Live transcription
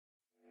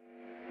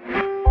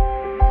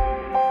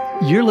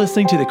You're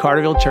listening to the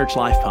Carterville Church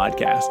Life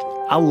Podcast.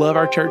 I love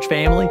our church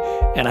family,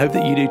 and I hope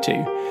that you do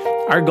too.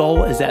 Our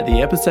goal is that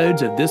the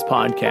episodes of this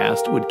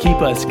podcast would keep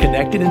us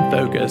connected and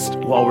focused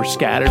while we're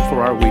scattered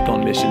for our week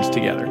on missions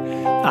together.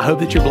 I hope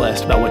that you're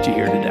blessed by what you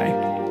hear today.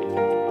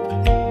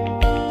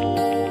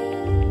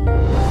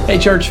 Hey,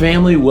 church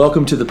family,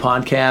 welcome to the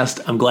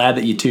podcast. I'm glad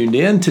that you tuned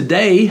in.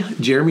 Today,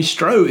 Jeremy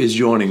Stroh is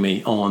joining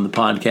me on the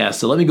podcast,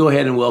 so let me go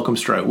ahead and welcome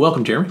Stroh.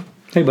 Welcome, Jeremy.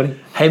 Hey, buddy.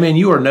 Hey, man,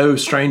 you are no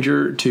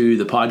stranger to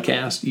the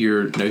podcast.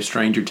 You're no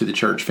stranger to the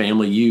church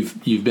family.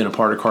 You've been a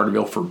part of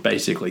Carterville for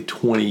basically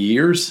 20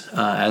 years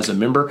as a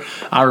member.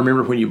 I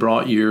remember when you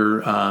brought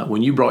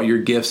your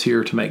gifts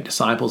here to make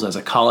disciples as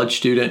a college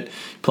student,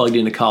 plugged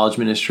into college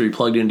ministry,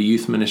 plugged into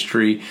youth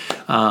ministry.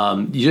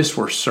 You just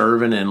were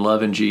serving and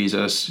loving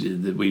Jesus.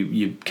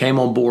 You came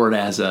on board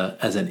as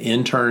an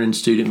intern in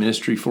student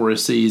ministry for a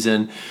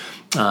season.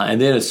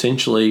 And then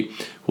essentially,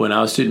 when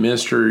I was student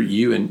minister,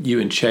 you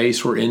and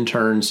Chase were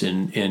interns,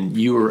 and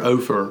you were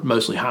over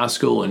mostly high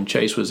school, and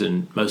Chase was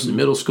in mostly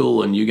middle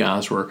school, and you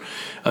guys were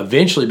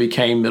eventually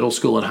became middle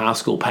school and high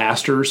school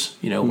pastors.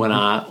 You know, when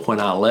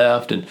I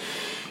left, and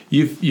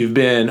you've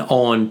been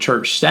on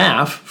church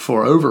staff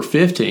for over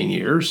 15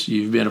 years.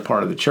 You've been a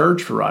part of the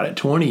church for right at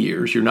 20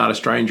 years. You're not a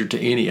stranger to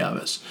any of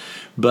us.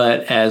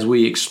 But as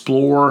we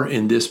explore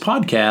in this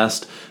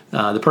podcast,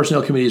 the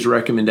Personnel Committee's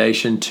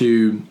recommendation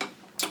to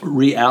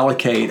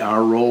reallocate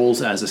our roles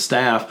as a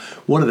staff,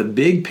 one of the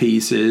big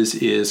pieces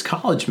is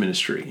college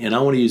ministry. And I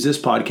want to use this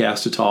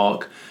podcast to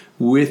talk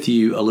with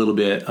you a little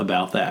bit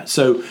about that.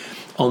 So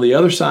on the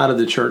other side of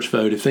the church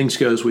vote, if things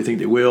go as we think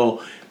they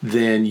will,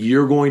 then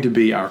you're going to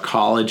be our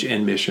college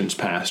and missions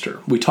pastor.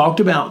 We talked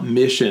about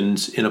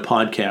missions in a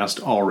podcast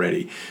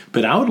already,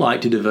 but I would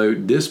like to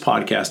devote this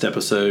podcast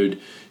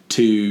episode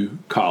to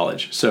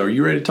college. So are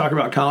you ready to talk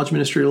about college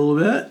ministry a little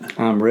bit?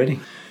 I'm ready.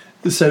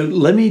 So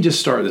let me just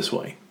start this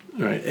way.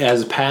 Right.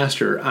 As a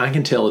pastor, I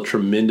can tell a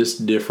tremendous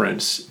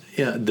difference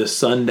the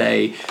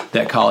Sunday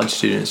that college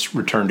students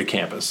return to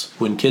campus.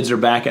 When kids are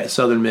back at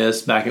Southern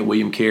Miss, back at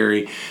William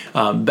Carey,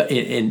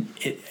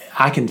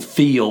 I can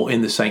feel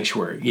in the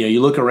sanctuary. You know,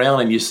 you look around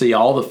and you see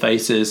all the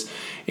faces,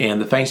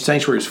 and the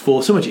sanctuary is full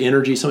of so much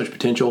energy, so much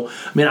potential.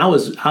 I mean, I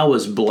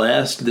was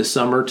blessed this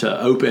summer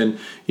to open,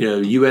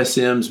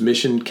 USM's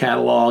mission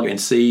catalog and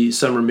see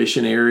summer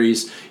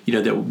missionaries,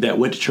 that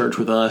went to church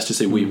with us, to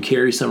see William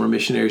Carey summer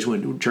missionaries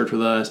went to church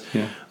with us.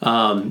 Yeah.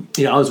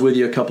 I was with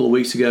you a couple of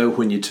weeks ago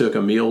when you took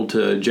a meal to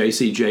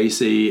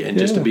JC, and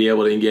just to be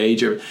able to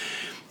engage.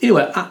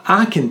 Anyway,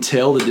 I can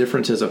tell the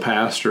difference as a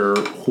pastor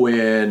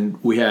when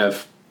we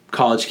have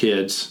college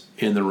kids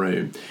in the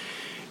room.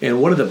 And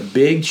one of the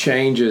big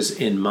changes,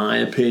 in my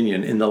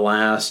opinion, in the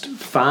last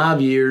 5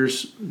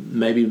 years,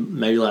 maybe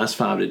last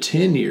 5 to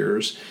 10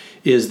 years,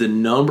 is the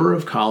number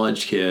of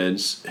college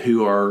kids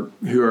who are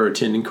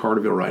attending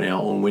Carterville right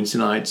now on Wednesday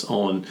nights,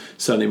 on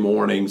Sunday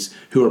mornings,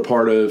 who are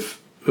part of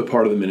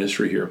the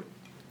ministry here.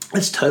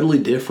 It's totally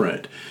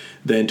different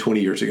than 20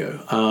 years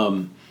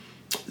ago.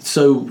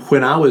 So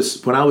when I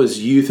was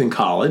youth in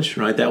college,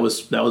 right, that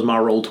was my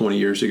role 20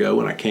 years ago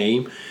when I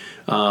came.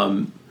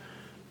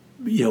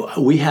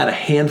 We had a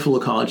handful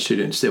of college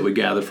students that would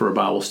gather for a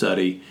Bible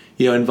study,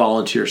 and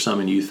volunteer some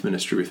in youth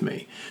ministry with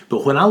me.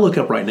 But when I look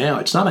up right now,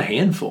 it's not a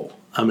handful.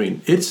 I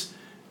mean, it's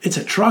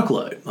a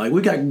truckload. Like,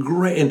 we got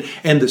great,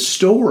 and the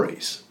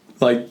stories,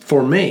 like,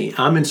 for me,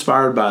 I'm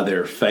inspired by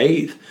their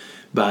faith,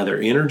 by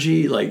their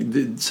energy. Like,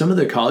 some of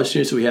the college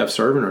students that we have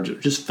serving are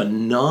just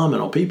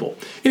phenomenal people.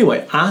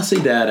 Anyway, I see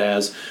that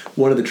as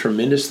one of the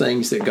tremendous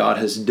things that God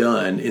has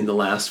done in the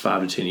last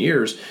 5 to 10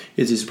 years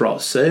is He's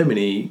brought so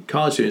many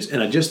college students.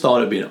 And I just thought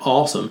it'd be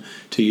awesome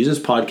to use this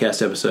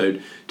podcast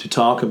episode to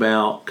talk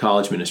about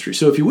college ministry.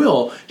 So if you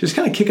will, just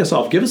kind of kick us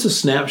off. Give us a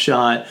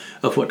snapshot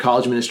of what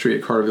college ministry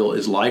at Carterville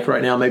is like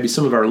right now. Maybe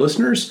some of our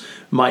listeners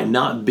might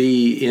not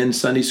be in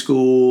Sunday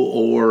school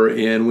or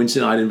in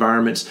Wednesday night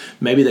environments.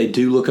 Maybe they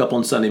do look up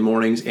on Sunday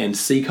mornings and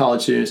see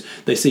college students.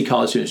 They see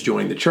college students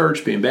joining the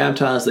church, being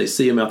baptized. They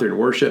see them out there in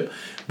worship,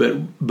 but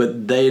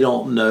they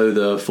don't know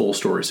the full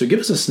story. So give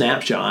us a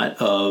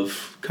snapshot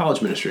of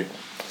college ministry.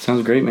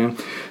 Sounds great, man.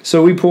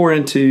 So we pour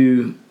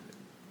into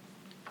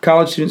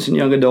college students and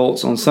young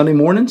adults on Sunday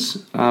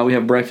mornings. We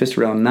have breakfast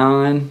around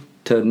 9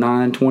 to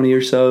 9:20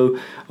 or so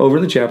over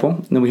in the chapel.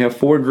 And then we have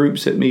 4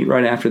 groups that meet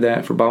right after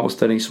that for Bible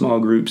study, small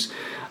groups.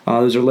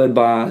 Those are led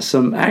by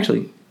some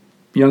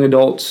young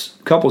adults,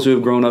 couples who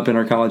have grown up in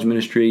our college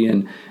ministry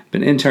and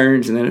been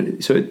interns. And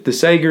then so the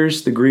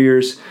Sagers, the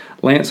Greers,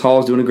 Lance Hall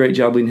is doing a great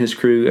job leading his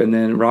crew, and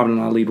then Robin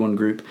and I lead one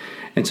group.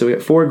 And so we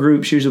have 4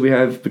 groups. Usually we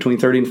have between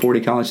 30 and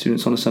 40 college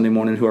students on a Sunday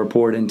morning who are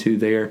poured into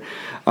there.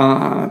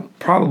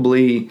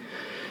 Probably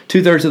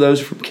 2/3 of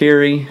those are from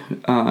Carey,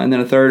 and then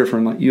 1/3 are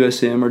from like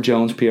USM or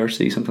Jones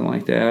PRC, something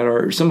like that.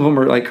 Or some of them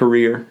are like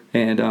career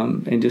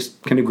and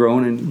just kind of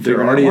growing and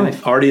they're already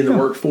in the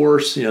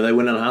workforce. They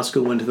went out of high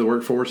school, went to the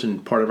workforce,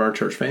 and part of our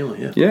church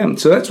family. Yeah.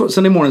 So that's what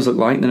Sunday mornings look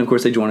like. And then of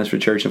course they join us for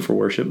church and for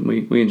worship. And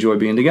we enjoy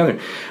being together.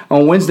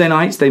 On Wednesday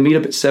nights they meet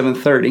up at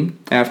 7:30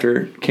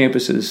 after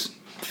campus is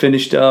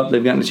finished up.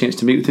 They've gotten a chance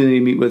to meet with me,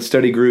 meet with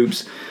study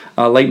groups,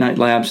 late night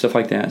labs, stuff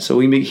like that. So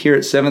we meet here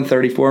at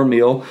 7:30 for our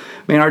meal.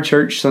 Man, our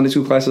church Sunday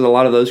school classes, a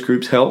lot of those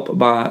groups help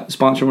by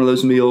sponsoring one of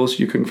those meals.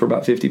 You're cooking for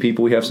about 50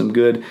 people. We have some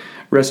good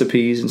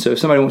recipes, and so if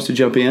somebody wants to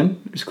jump in,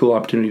 it's a cool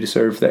opportunity to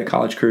serve that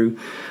college crew.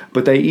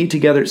 But they eat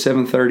together at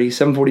 7:30,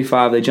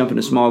 7:45. They jump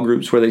into small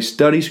groups where they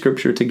study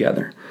Scripture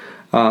together.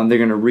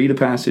 They're going to read a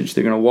passage.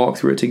 They're going to walk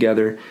through it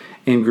together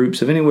in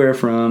groups of anywhere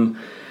from,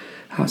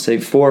 I'd say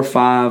 4 or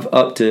 5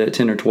 up to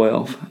 10 or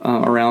 12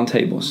 around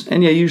tables.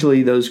 And yeah,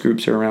 usually those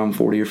groups are around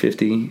 40 or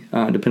 50,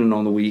 depending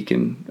on the week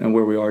and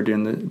where we are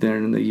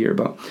during the year.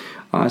 But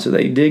so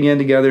they dig in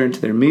together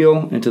into their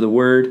meal, into the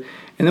Word,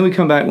 and then we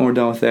come back when we're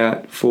done with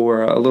that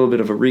for a little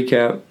bit of a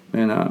recap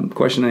and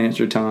question and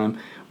answer time.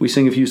 We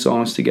sing a few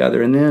songs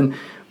together, and then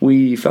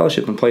we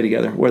fellowship and play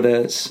together,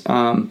 whether that's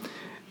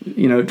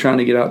trying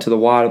to get out to the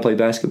Y to play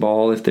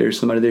basketball if there's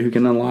somebody there who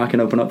can unlock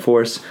and open up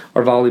for us,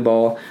 or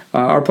volleyball,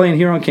 or playing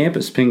here on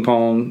campus, ping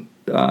pong,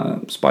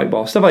 spike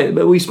ball, stuff like that.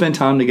 But we spend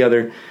time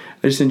together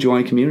just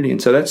enjoying community.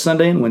 And so that's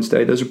Sunday and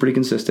Wednesday. Those are pretty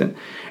consistent.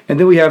 And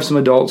then we have some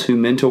adults who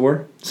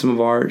mentor some of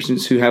our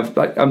students who have,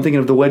 like, I'm thinking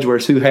of the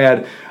Wedgeworths, who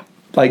had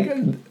like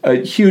a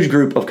huge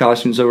group of college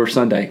students over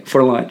Sunday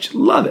for lunch.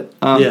 Love it.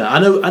 I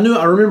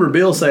remember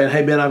Bill saying,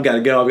 "Hey, Ben, I've got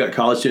to go. I've got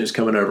college students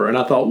coming over." And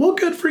I thought, well,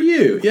 good for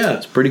you. Yeah.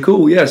 It's pretty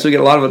cool. Yeah. So we get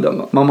a lot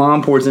of, my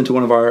mom pours into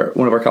one of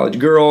our college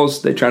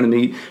girls. They try to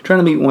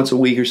meet once a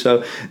week or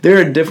so. There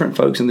are different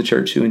folks in the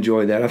church who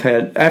enjoy that. I've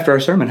had, after our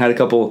sermon, had a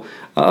couple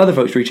other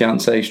folks reach out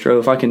and say, "Stro,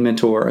 if I can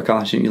mentor a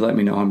college student, you let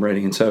me know, I'm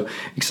ready." And so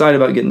excited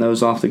about getting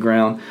those off the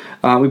ground.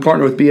 We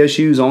partner with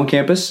BSUs on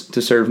campus to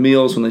serve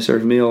meals when they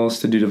serve meals,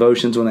 to do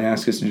devotions when they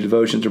ask us to do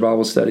devotions or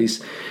Bible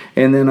studies.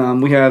 And then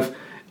we have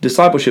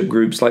discipleship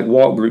groups, like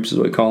walk groups is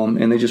what we call them,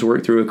 and they just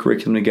work through a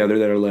curriculum together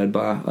that are led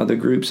by other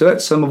groups. So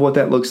that's some of what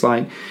that looks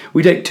like.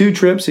 We take 2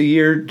 trips a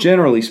year,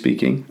 generally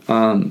speaking.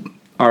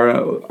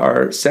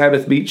 Our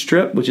Sabbath beach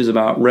trip, which is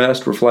about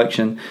rest,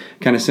 reflection,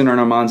 kind of centering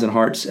our minds and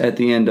hearts at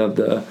the end of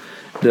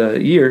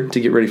the year to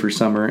get ready for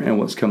summer and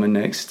what's coming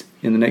next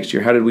in the next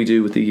year. How did we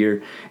do with the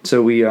year?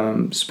 So we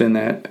spend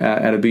that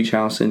at a beach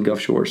house in Gulf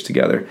Shores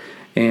together,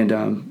 and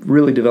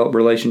really develop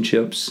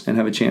relationships and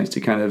have a chance to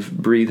kind of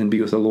breathe and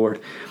be with the Lord.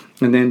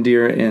 And then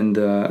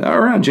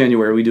around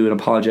January, we do an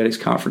apologetics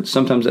conference.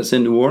 Sometimes that's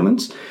in New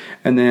Orleans.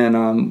 And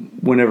then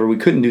whenever we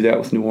couldn't do that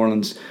with New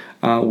Orleans,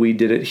 we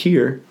did it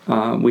here.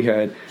 We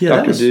had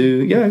Dr.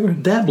 Dew. Yeah,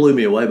 that blew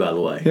me away, by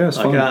the way. Yeah, it's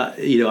fun.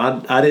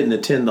 I didn't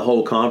attend the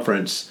whole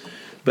conference,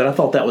 but I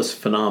thought that was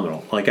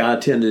phenomenal. Like, I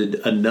attended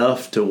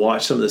enough to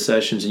watch some of the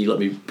sessions, and you let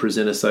me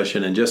present a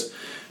session, and just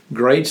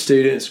great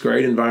students,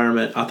 great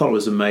environment. I thought it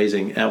was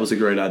amazing. That was a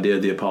great idea,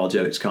 the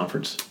apologetics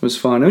conference. It was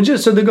fun.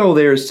 So the goal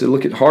there is to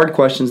look at hard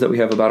questions that we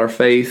have about our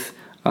faith,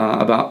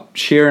 about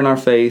sharing our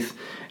faith,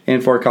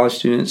 and for our college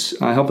students,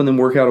 helping them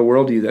work out a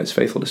worldview that's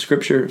faithful to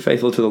Scripture,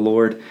 faithful to the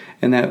Lord,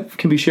 and that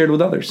can be shared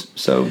with others.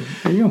 So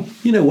there you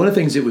go. One of the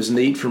things that was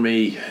neat for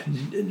me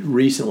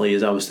recently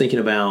is I was thinking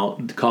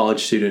about the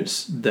college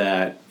students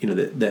that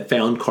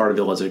found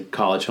Carterville as a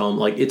college home.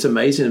 Like, it's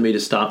amazing to me to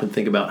stop and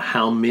think about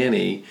how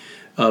many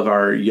of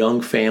our young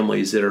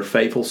families that are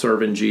faithful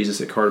serving Jesus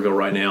at Carterville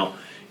right now,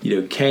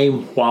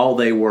 came while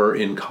they were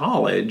in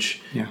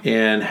college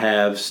and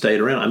have stayed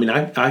around. I mean,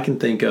 I can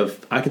think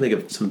of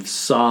some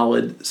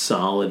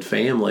solid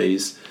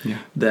families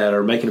that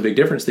are making a big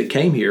difference that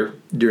came here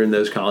during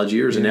those college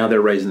years, and now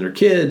they're raising their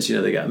kids.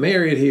 They got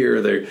married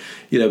here. They're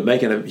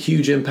making a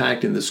huge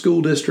impact in the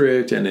school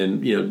district and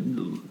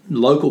in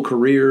local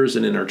careers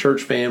and in our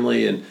church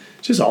family, and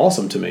it's just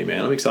awesome to me,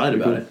 man. I'm excited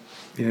about it.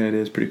 Yeah, it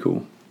is pretty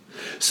cool.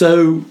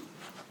 So,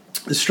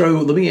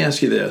 Stro, let me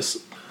ask you this.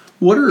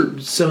 What are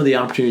some of the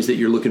opportunities that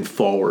you're looking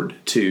forward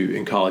to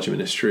in college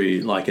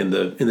ministry, like in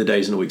the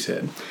days and the weeks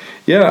ahead?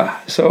 Yeah,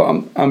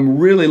 so I'm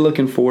really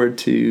looking forward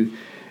to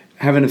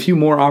having a few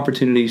more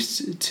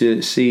opportunities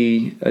to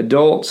see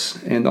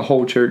adults and the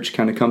whole church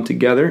kind of come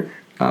together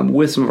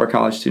with some of our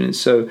college students.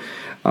 So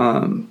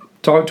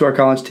talk to our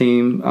college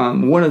team.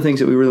 One of the things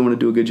that we really want to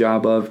do a good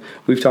job of,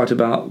 we've talked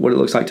about what it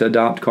looks like to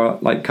adopt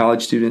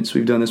college students.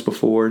 We've done this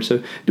before.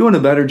 So doing a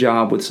better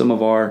job with some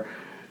of our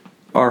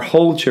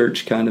whole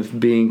church kind of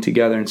being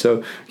together. And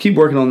so keep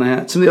working on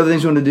that. Some of the other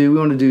things we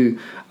want to do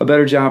a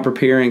better job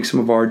preparing some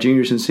of our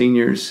juniors and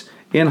seniors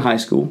in high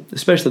school,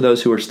 especially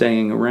those who are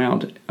staying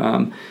around,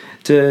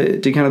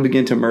 to kind of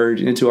begin to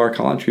merge into our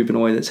college group in a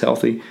way that's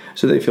healthy,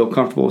 so they feel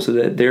comfortable, so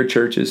that their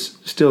church is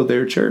still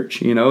their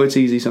church. It's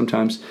easy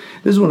sometimes.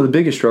 This is one of the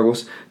biggest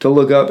struggles, to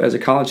look up as a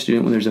college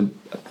student when there's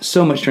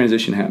so much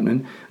transition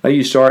happening.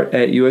 You start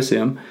at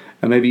USM,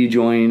 and maybe you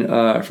join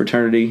a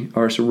fraternity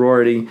or a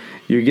sorority.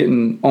 You're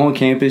getting on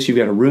campus, you've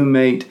got a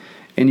roommate,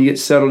 and you get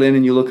settled in,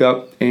 and you look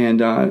up,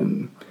 and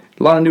a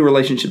lot of new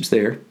relationships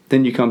there.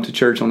 Then you come to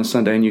church on a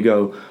Sunday, and you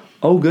go,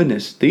 oh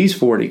goodness, these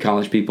 40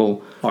 college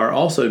people are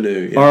also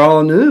new. Yeah. Are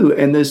all new,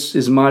 and this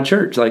is my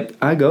church. Like,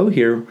 I go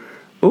here,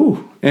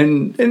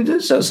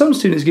 and so some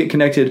students get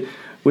connected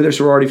with their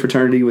sorority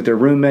fraternity, with their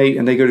roommate,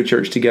 and they go to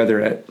church together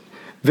at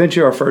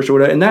venture, our first or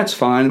whatever, and that's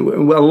fine.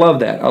 I love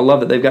that. I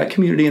love it. They've got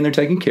community and they're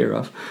taken care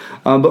of.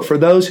 But for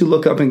those who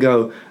look up and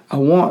go, I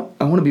want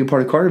to be a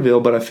part of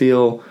Carterville, but I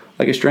feel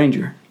like a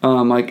stranger.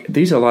 Like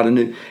these are a lot of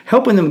new,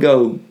 helping them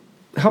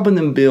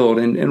build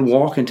and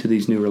walk into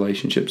these new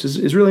relationships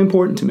is really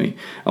important to me.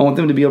 I want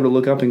them to be able to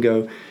look up and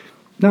go,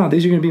 no,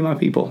 these are going to be my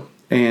people.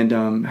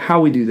 And how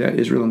we do that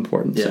is real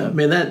important. Yeah, So.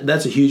 man,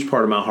 that's a huge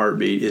part of my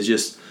heartbeat is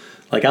just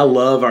like I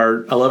love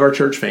our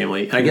church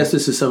family. I guess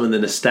this is some of the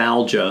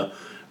nostalgia,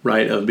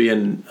 right, of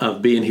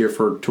being here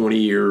for 20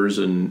 years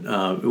and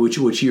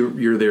which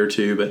you're there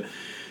too. But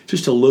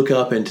just to look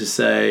up and to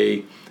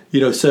say,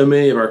 so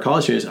many of our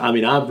college students. I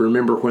mean, I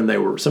remember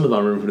some of them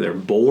I remember when they were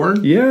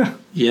born. Yeah.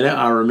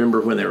 I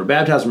remember when they were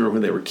baptized. I remember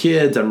when they were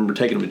kids. I remember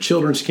taking them to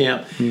children's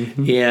camp.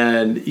 Mm-hmm.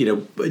 And,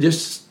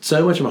 just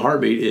so much of my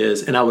heartbeat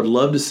is, and I would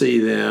love to see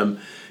them,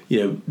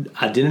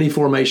 identity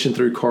formation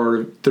through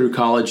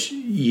college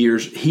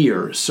years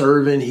here,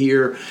 serving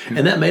here. Mm-hmm.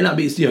 And that may not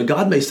be,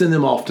 God may send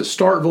them off to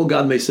Starkville.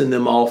 God may send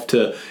them off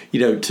to,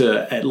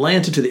 to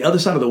Atlanta, to the other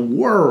side of the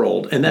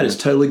world. And that is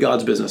totally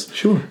God's business.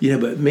 Sure.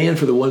 But man,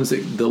 for the ones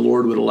that the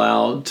Lord would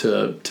allow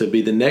to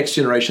be the next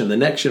generation, the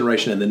next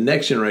generation, and the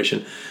next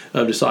generation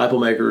of disciple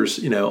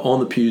makers, on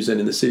the pews and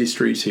in the city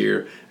streets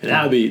here. And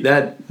that would be,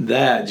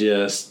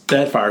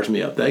 that fires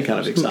me up. That kind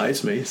of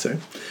excites me. So,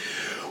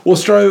 well,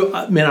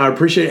 Stro, man, I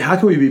appreciate it. How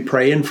can we be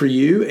praying for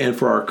you and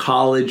for our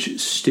college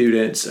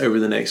students over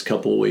the next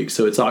couple of weeks?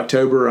 So it's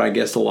October. I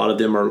guess a lot of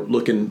them are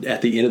looking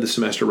at the end of the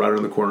semester right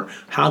around the corner.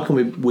 How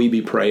can we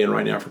be praying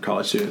right now for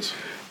college students?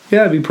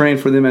 Yeah, I'd be praying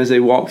for them as they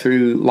walk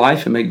through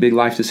life and make big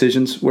life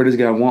decisions. Where does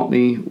God want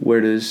me? What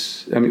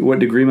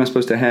degree am I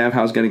supposed to have?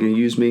 How's God going to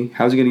use me?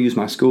 How's He going to use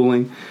my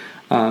schooling?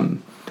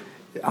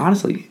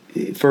 Honestly,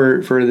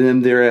 for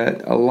them, they're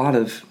at a lot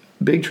of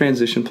big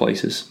transition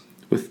places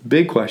with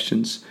big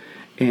questions,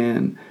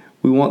 and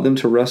we want them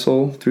to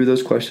wrestle through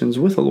those questions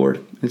with the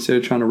Lord instead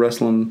of trying to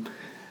wrestle them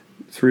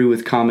through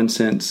with common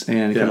sense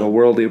and kind of a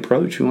worldly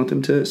approach. We want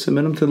them to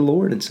submit them to the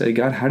Lord and say,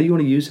 God, how do you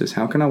want to use this?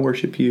 How can I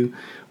worship you?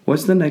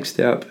 What's the next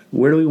step?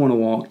 Where do we want to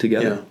walk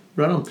together? Yeah,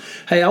 right on.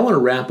 Hey, I want to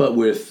wrap up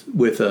with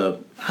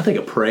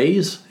a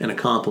praise and a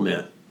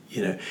compliment.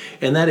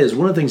 And that is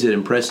one of the things that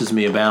impresses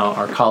me about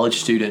our college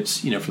students,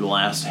 for the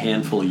last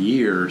handful of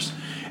years.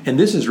 And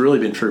this has really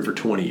been true for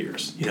 20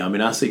 years.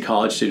 I see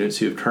college students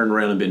who have turned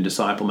around and been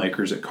disciple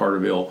makers at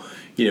Carterville,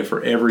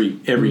 for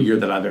every year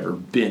that I've ever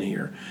been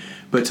here.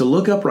 But to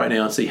look up right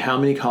now and see how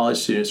many college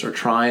students are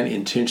trying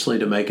intentionally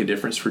to make a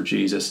difference for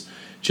Jesus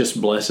just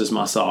blesses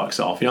my socks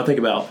off. I think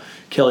about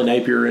Kelly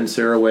Napier and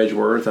Sarah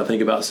Wedgeworth. I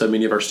think about so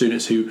many of our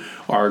students who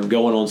are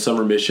going on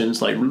summer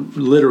missions, like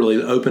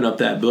literally open up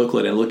that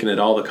booklet and looking at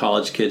all the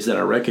college kids that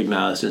I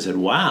recognized and said,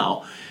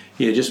 wow,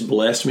 it just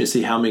blessed me to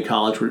see how many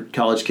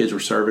college kids were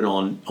serving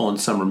on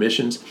summer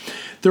missions.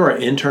 Through our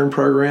intern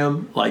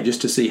program, like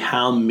just to see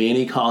how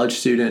many college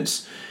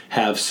students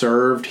have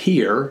served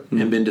here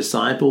and been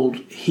discipled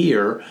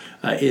here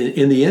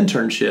in the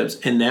internships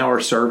and now are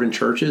serving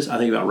churches. I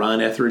think about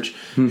Ryan Etheridge,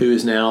 who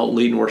is now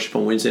leading worship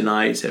on Wednesday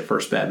nights at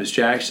First Baptist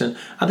Jackson.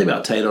 I think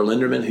about Taylor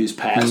Linderman, who's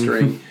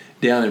pastoring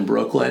down in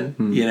Brooklyn.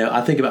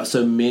 I think about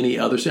so many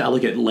others. I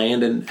look at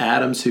Landon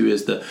Adams, who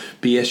is the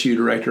BSU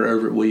director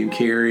over at William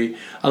Carey.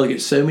 I look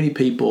at so many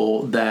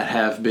people that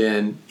have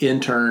been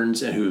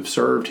interns and who have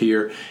served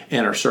here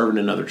and are serving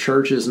in other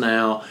churches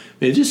now.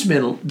 It's just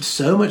been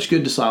so much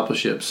good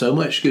discipleship, so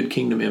much good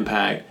kingdom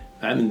impact.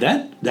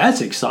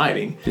 That's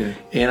exciting. Yeah.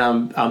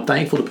 And I'm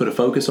thankful to put a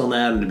focus on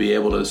that and to be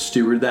able to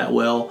steward that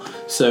well.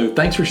 So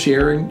thanks for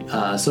sharing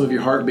some of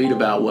your heartbeat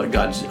about what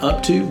God's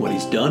up to, what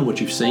He's done, what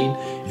you've seen,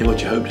 and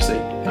what you hope to see.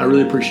 I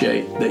really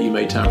appreciate that you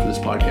made time for this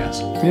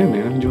podcast. Yeah,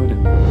 man, I enjoyed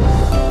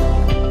it.